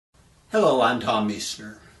Hello, I'm Tom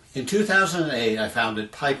Meissner. In 2008, I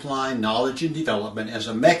founded Pipeline Knowledge and Development as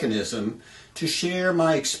a mechanism to share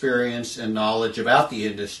my experience and knowledge about the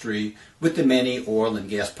industry with the many oil and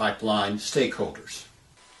gas pipeline stakeholders.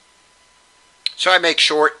 So I make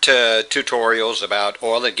short tutorials about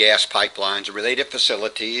oil and gas pipelines and related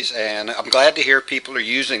facilities, and I'm glad to hear people are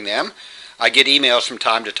using them. I get emails from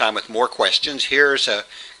time to time with more questions. Here's an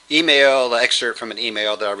excerpt from an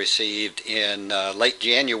email that I received in late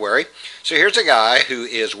January. So here's a guy who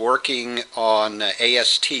is working on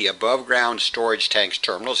AST, above ground storage tanks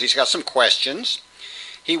terminals. He's got some questions.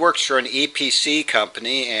 He works for an EPC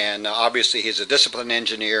company, and obviously he's a disciplined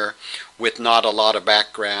engineer with not a lot of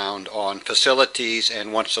background on facilities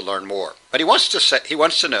and wants to learn more. But he wants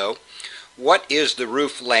to know, what is the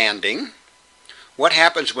roof landing? What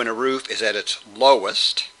happens when a roof is at its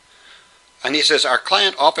lowest? And he says, our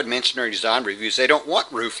client often mentioned in their design reviews they don't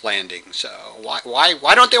want roof landings.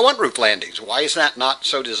 Why don't they want roof landings? Why is that not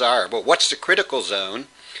so desirable? What's the critical zone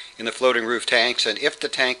in the floating roof tanks? And if the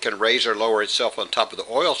tank can raise or lower itself on top of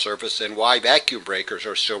the oil surface, then why vacuum breakers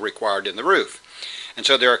are still required in the roof? And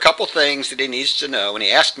so there are a couple things that he needs to know, and he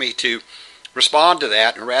asked me to respond to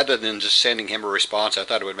that. And rather than just sending him a response, I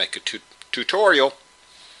thought I would make a tutorial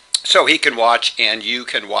so he can watch and you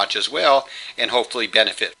can watch as well and hopefully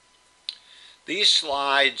benefit. These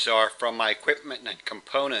slides are from my equipment and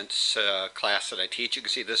components class that I teach. You can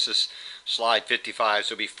see this is slide 55.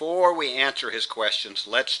 So before we answer his questions,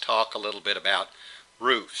 let's talk a little bit about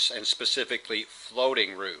roofs, and specifically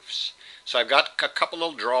floating roofs. So I've got a couple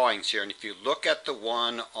little drawings here, and if you look at the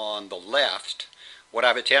one on the left, what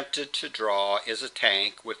I've attempted to draw is a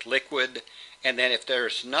tank with liquid, and then if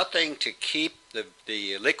there's nothing to keep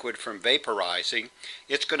the liquid from vaporizing,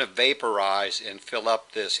 it's going to vaporize and fill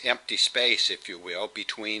up this empty space, if you will,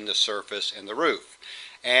 between the surface and the roof.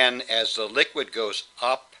 And as the liquid goes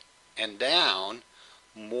up and down,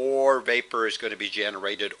 more vapor is going to be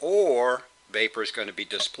generated, or vapor is going to be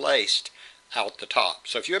displaced out the top.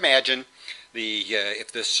 So if you imagine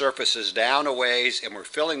if the surface is down a ways and we're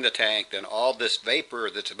filling the tank, then all this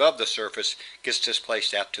vapor that's above the surface gets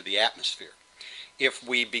displaced out to the atmosphere. If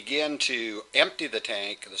we begin to empty the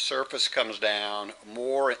tank, the surface comes down,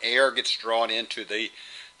 more air gets drawn into the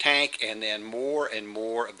tank, and then more and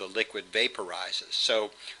more of the liquid vaporizes.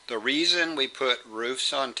 So the reason we put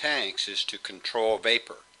roofs on tanks is to control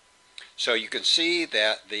vapor. So you can see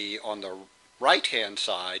that on the right hand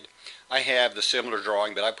side I have the similar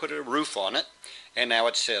drawing, but I put a roof on it, and now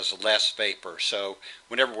it says less vapor. So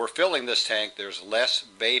whenever we're filling this tank, there's less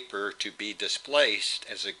vapor to be displaced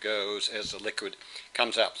as the liquid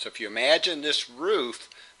comes up. So if you imagine this roof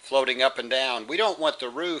floating up and down, we don't want the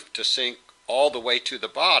roof to sink all the way to the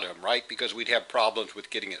bottom, right? Because we'd have problems with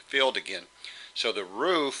getting it filled again. So the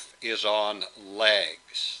roof is on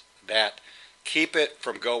legs that keep it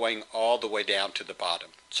from going all the way down to the bottom.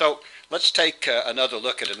 So let's take another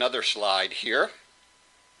look at another slide here.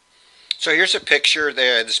 So here's a picture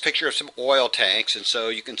there, this picture of some oil tanks, and so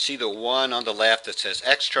you can see the one on the left that says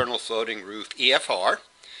external floating roof EFR.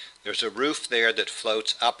 There's a roof there that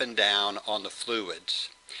floats up and down on the fluids.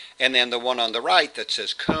 And then the one on the right that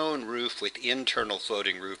says cone roof with internal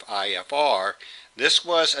floating roof IFR. This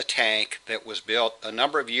was a tank that was built a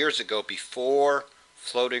number of years ago before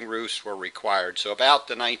floating roofs were required. So about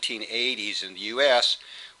the 1980s in the US,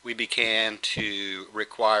 we began to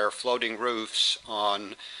require floating roofs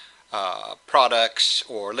on products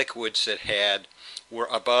or liquids that were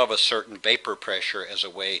above a certain vapor pressure as a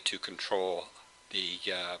way to control the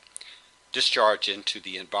discharge into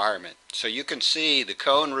the environment. So you can see the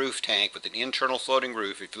cone roof tank with an internal floating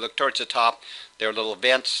roof. If you look towards the top, there are little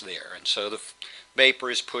vents there, and so the vapor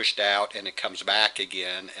is pushed out and it comes back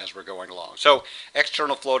again as we're going along. So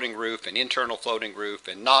external floating roof and internal floating roof,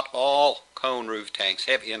 and not all cone roof tanks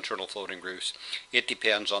have internal floating roofs. It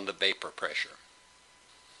depends on the vapor pressure.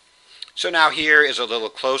 So now here is a little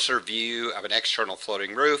closer view of an external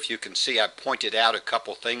floating roof. You can see I've pointed out a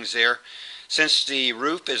couple things there. Since the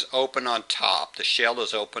roof is open on top, the shell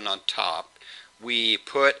is open on top, we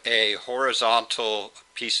put a horizontal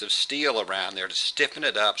piece of steel around there to stiffen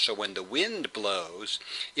it up so when the wind blows,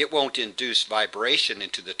 it won't induce vibration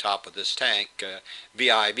into the top of this tank,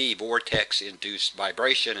 VIV, vortex-induced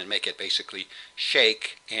vibration, and make it basically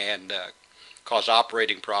shake and cause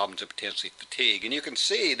operating problems and potentially fatigue. And you can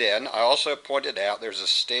see then, I also pointed out there's a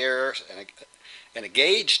stair and a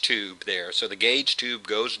gauge tube there. So the gauge tube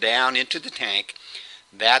goes down into the tank.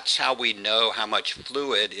 That's how we know how much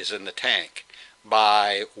fluid is in the tank,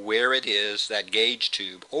 by where it is, that gauge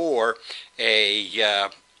tube, or a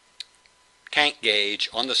tank gauge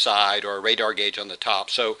on the side or a radar gauge on the top.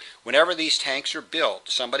 So whenever these tanks are built,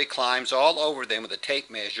 somebody climbs all over them with a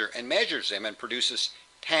tape measure and measures them and produces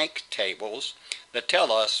tank tables that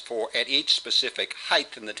tell us for at each specific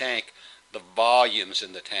height in the tank the volumes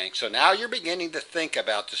in the tank. So now you're beginning to think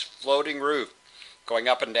about this floating roof going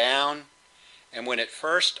up and down, and when it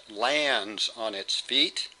first lands on its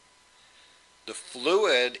feet, the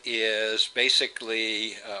fluid is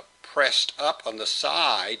basically pressed up on the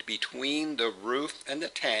side between the roof and the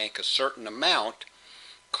tank a certain amount,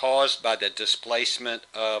 caused by the displacement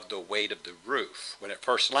of the weight of the roof when it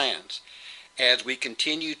first lands. As we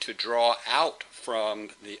continue to draw out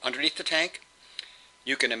from underneath the tank,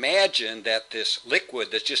 you can imagine that this liquid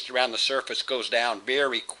that's just around the surface goes down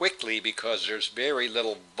very quickly because there's very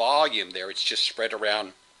little volume there. It's just spread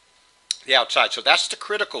around the outside. So that's the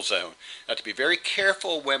critical zone. Now, to be very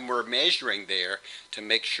careful when we're measuring there to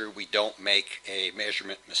make sure we don't make a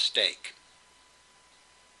measurement mistake.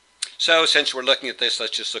 So since we're looking at this,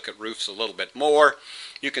 let's just look at roofs a little bit more.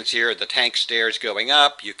 You can see here the tank stairs going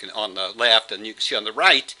up. You can on the left, and you can see on the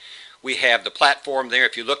right we have the platform there.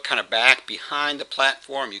 If you look kind of back behind the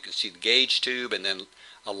platform, you can see the gauge tube and then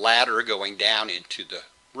a ladder going down into the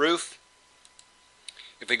roof.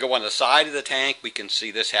 If we go on the side of the tank, we can see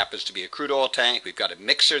this happens to be a crude oil tank. We've got a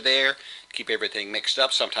mixer there to keep everything mixed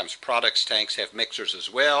up. Sometimes products tanks have mixers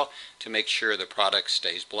as well to make sure the product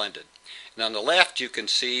stays blended. And on the left, you can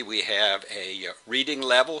see we have a reading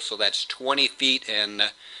level, so that's 20 feet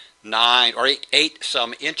and 9 or 8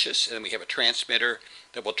 some inches, and we have a transmitter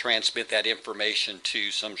that will transmit that information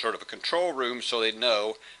to some sort of a control room so they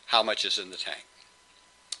know how much is in the tank.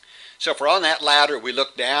 So if we're on that ladder, we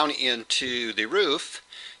look down into the roof.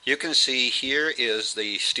 You can see here is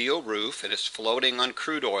the steel roof, and it's floating on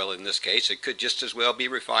crude oil in this case. It could just as well be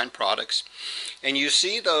refined products. And you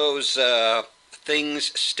see those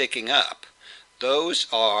things sticking up. Those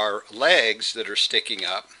are legs that are sticking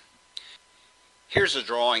up. Here's a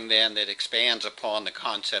drawing then that expands upon the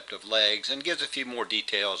concept of legs and gives a few more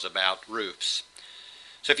details about roofs.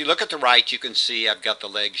 So if you look at the right, you can see I've got the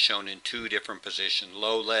legs shown in 2 different positions,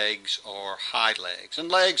 low legs or high legs.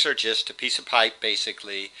 And legs are just a piece of pipe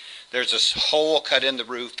basically. There's a hole cut in the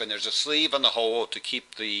roof and there's a sleeve on the hole to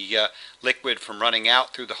keep the liquid from running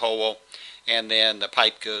out through the hole. And then the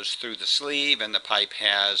pipe goes through the sleeve, and the pipe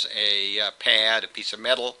has a pad, a piece of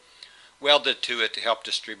metal, welded to it to help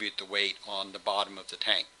distribute the weight on the bottom of the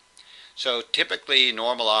tank. So typically,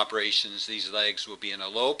 normal operations, these legs will be in a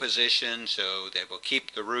low position, so they will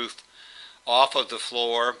keep the roof off of the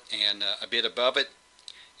floor and a bit above it.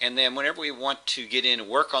 And then whenever we want to get in and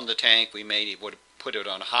work on the tank, we may would put it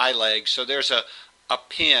on high legs. So there's a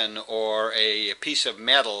pin or a piece of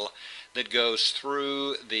metal that goes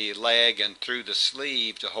through the leg and through the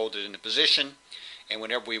sleeve to hold it in a position. And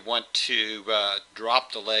whenever we want to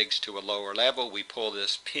drop the legs to a lower level, we pull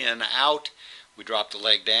this pin out, we drop the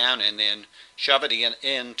leg down, and then shove it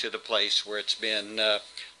into the place where it's been, the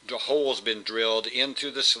hole's been drilled in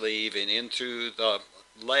through the sleeve and in through the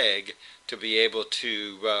leg to be able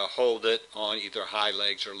to hold it on either high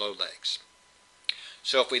legs or low legs.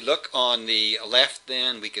 So if we look on the left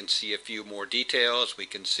then, we can see a few more details. We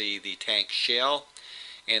can see the tank shell,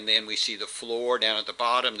 and then we see the floor down at the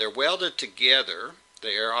bottom. They're welded together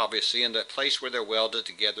there, obviously, and the place where they're welded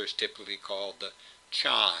together is typically called the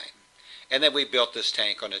chine. And then we built this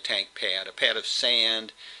tank on a tank pad, a pad of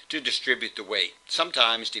sand to distribute the weight.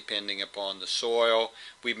 Sometimes, depending upon the soil,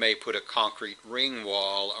 we may put a concrete ring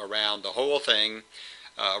wall around the whole thing,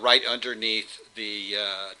 right underneath the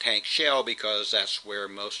tank shell, because that's where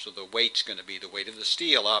most of the weight's going to be, the weight of the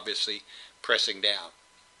steel, obviously, pressing down.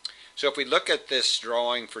 So if we look at this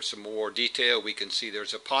drawing for some more detail, we can see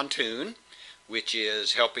there's a pontoon, which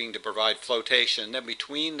is helping to provide flotation. Then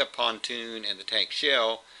between the pontoon and the tank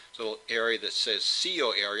shell, there's a little area that says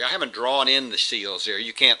seal area. I haven't drawn in the seals there.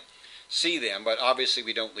 You can't see them, but obviously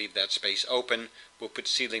we don't leave that space open. We'll put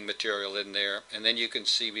sealing material in there. And then you can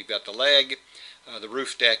see we've got the leg, the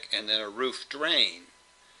roof deck, and then a roof drain.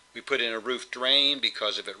 We put in a roof drain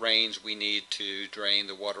because if it rains, we need to drain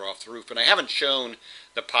the water off the roof. And I haven't shown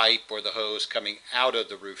the pipe or the hose coming out of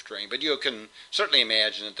the roof drain, but you can certainly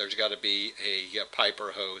imagine that there's got to be a pipe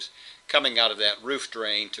or hose coming out of that roof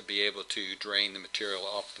drain to be able to drain the material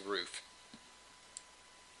off the roof.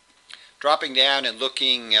 Dropping down and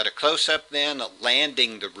looking at a close-up then,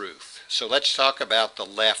 landing the roof. So let's talk about the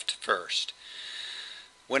left first.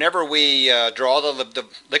 Whenever we draw the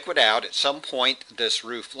liquid out, at some point this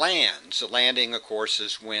roof lands. The landing, of course,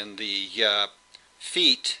 is when the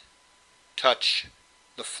feet touch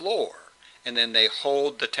the floor, and then they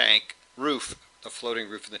hold the tank roof, the floating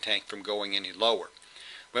roof of the tank, from going any lower.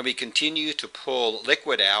 When we continue to pull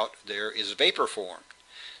liquid out, there is vapor formed.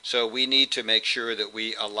 So we need to make sure that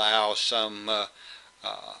we allow some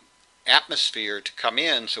atmosphere to come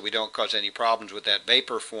in so we don't cause any problems with that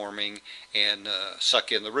vapor forming and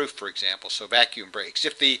suck in the roof, for example. So vacuum brakes.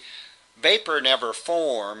 If the vapor never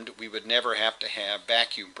formed, we would never have to have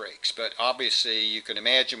vacuum brakes. But obviously you can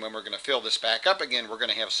imagine when we're going to fill this back up again, we're going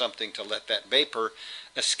to have something to let that vapor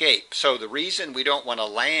escape. So the reason we don't want to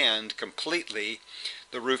land completely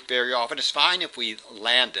the roof very often, is fine if we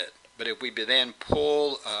land it. But if we then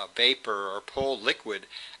pull vapor or pull liquid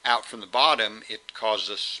out from the bottom, it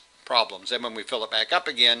causes problems. And when we fill it back up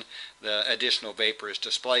again, the additional vapor is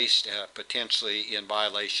displaced, potentially in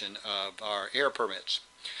violation of our air permits.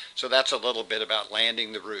 So that's a little bit about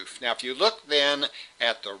landing the roof. Now, if you look then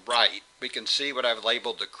at the right, we can see what I've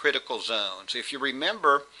labeled the critical zones. If you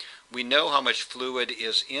remember, we know how much fluid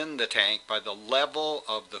is in the tank by the level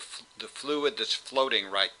of the fluid that's floating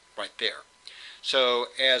right there. So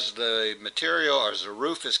as the material, or as the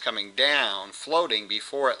roof is coming down, floating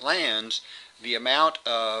before it lands, the amount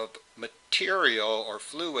of material or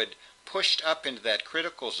fluid pushed up into that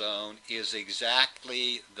critical zone is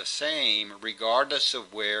exactly the same regardless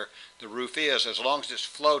of where the roof is, as long as it's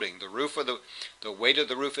floating. The weight of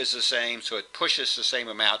the roof is the same, so it pushes the same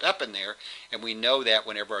amount up in there, and we know that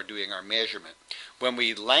whenever we're doing our measurement. When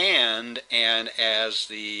we land, and as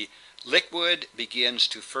the liquid begins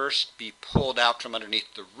to first be pulled out from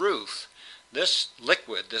underneath the roof, this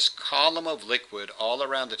liquid, this column of liquid all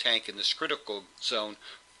around the tank in this critical zone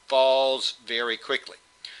falls very quickly.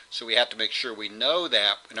 So we have to make sure we know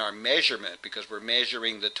that in our measurement, because we're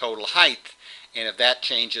measuring the total height, and if that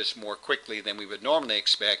changes more quickly than we would normally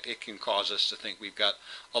expect, it can cause us to think we've got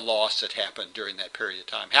a loss that happened during that period of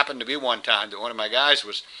time. Happened to be one time that one of my guys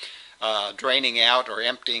was draining out or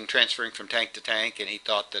emptying, transferring from tank to tank, and he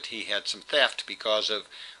thought that he had some theft because of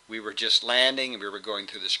we were just landing and we were going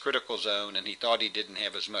through this critical zone, and he thought he didn't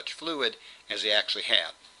have as much fluid as he actually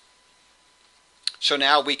had. So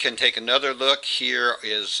now we can take another look. Here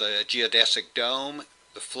is a geodesic dome,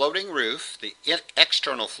 the floating roof, the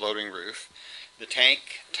external floating roof. The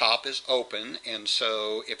tank top is open, and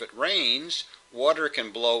so if it rains, water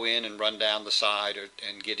can blow in and run down the side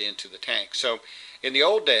and get into the tank. So in the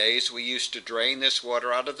old days, we used to drain this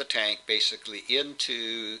water out of the tank basically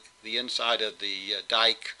into the inside of the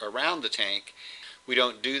dike around the tank. We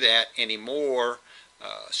don't do that anymore.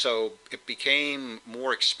 So it became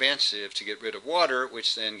more expensive to get rid of water,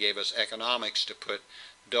 which then gave us economics to put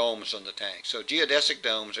domes on the tank. So geodesic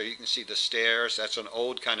domes, or you can see the stairs, that's an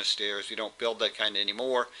old kind of stairs. We don't build that kind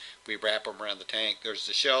anymore. We wrap them around the tank. There's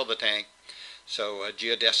the shell of the tank. So a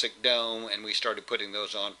geodesic dome, and we started putting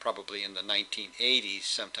those on probably in the 1980s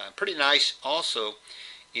sometime. Pretty nice also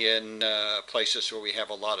in places where we have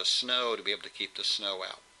a lot of snow to be able to keep the snow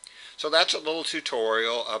out. So that's a little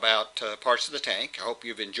tutorial about parts of the tank. I hope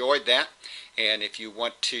you've enjoyed that. And if you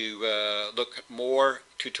want to look at more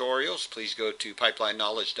tutorials, please go to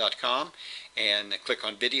pipelineknowledge.com and click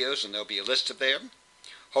on videos, and there'll be a list of them.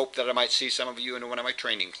 Hope that I might see some of you in one of my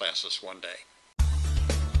training classes one day.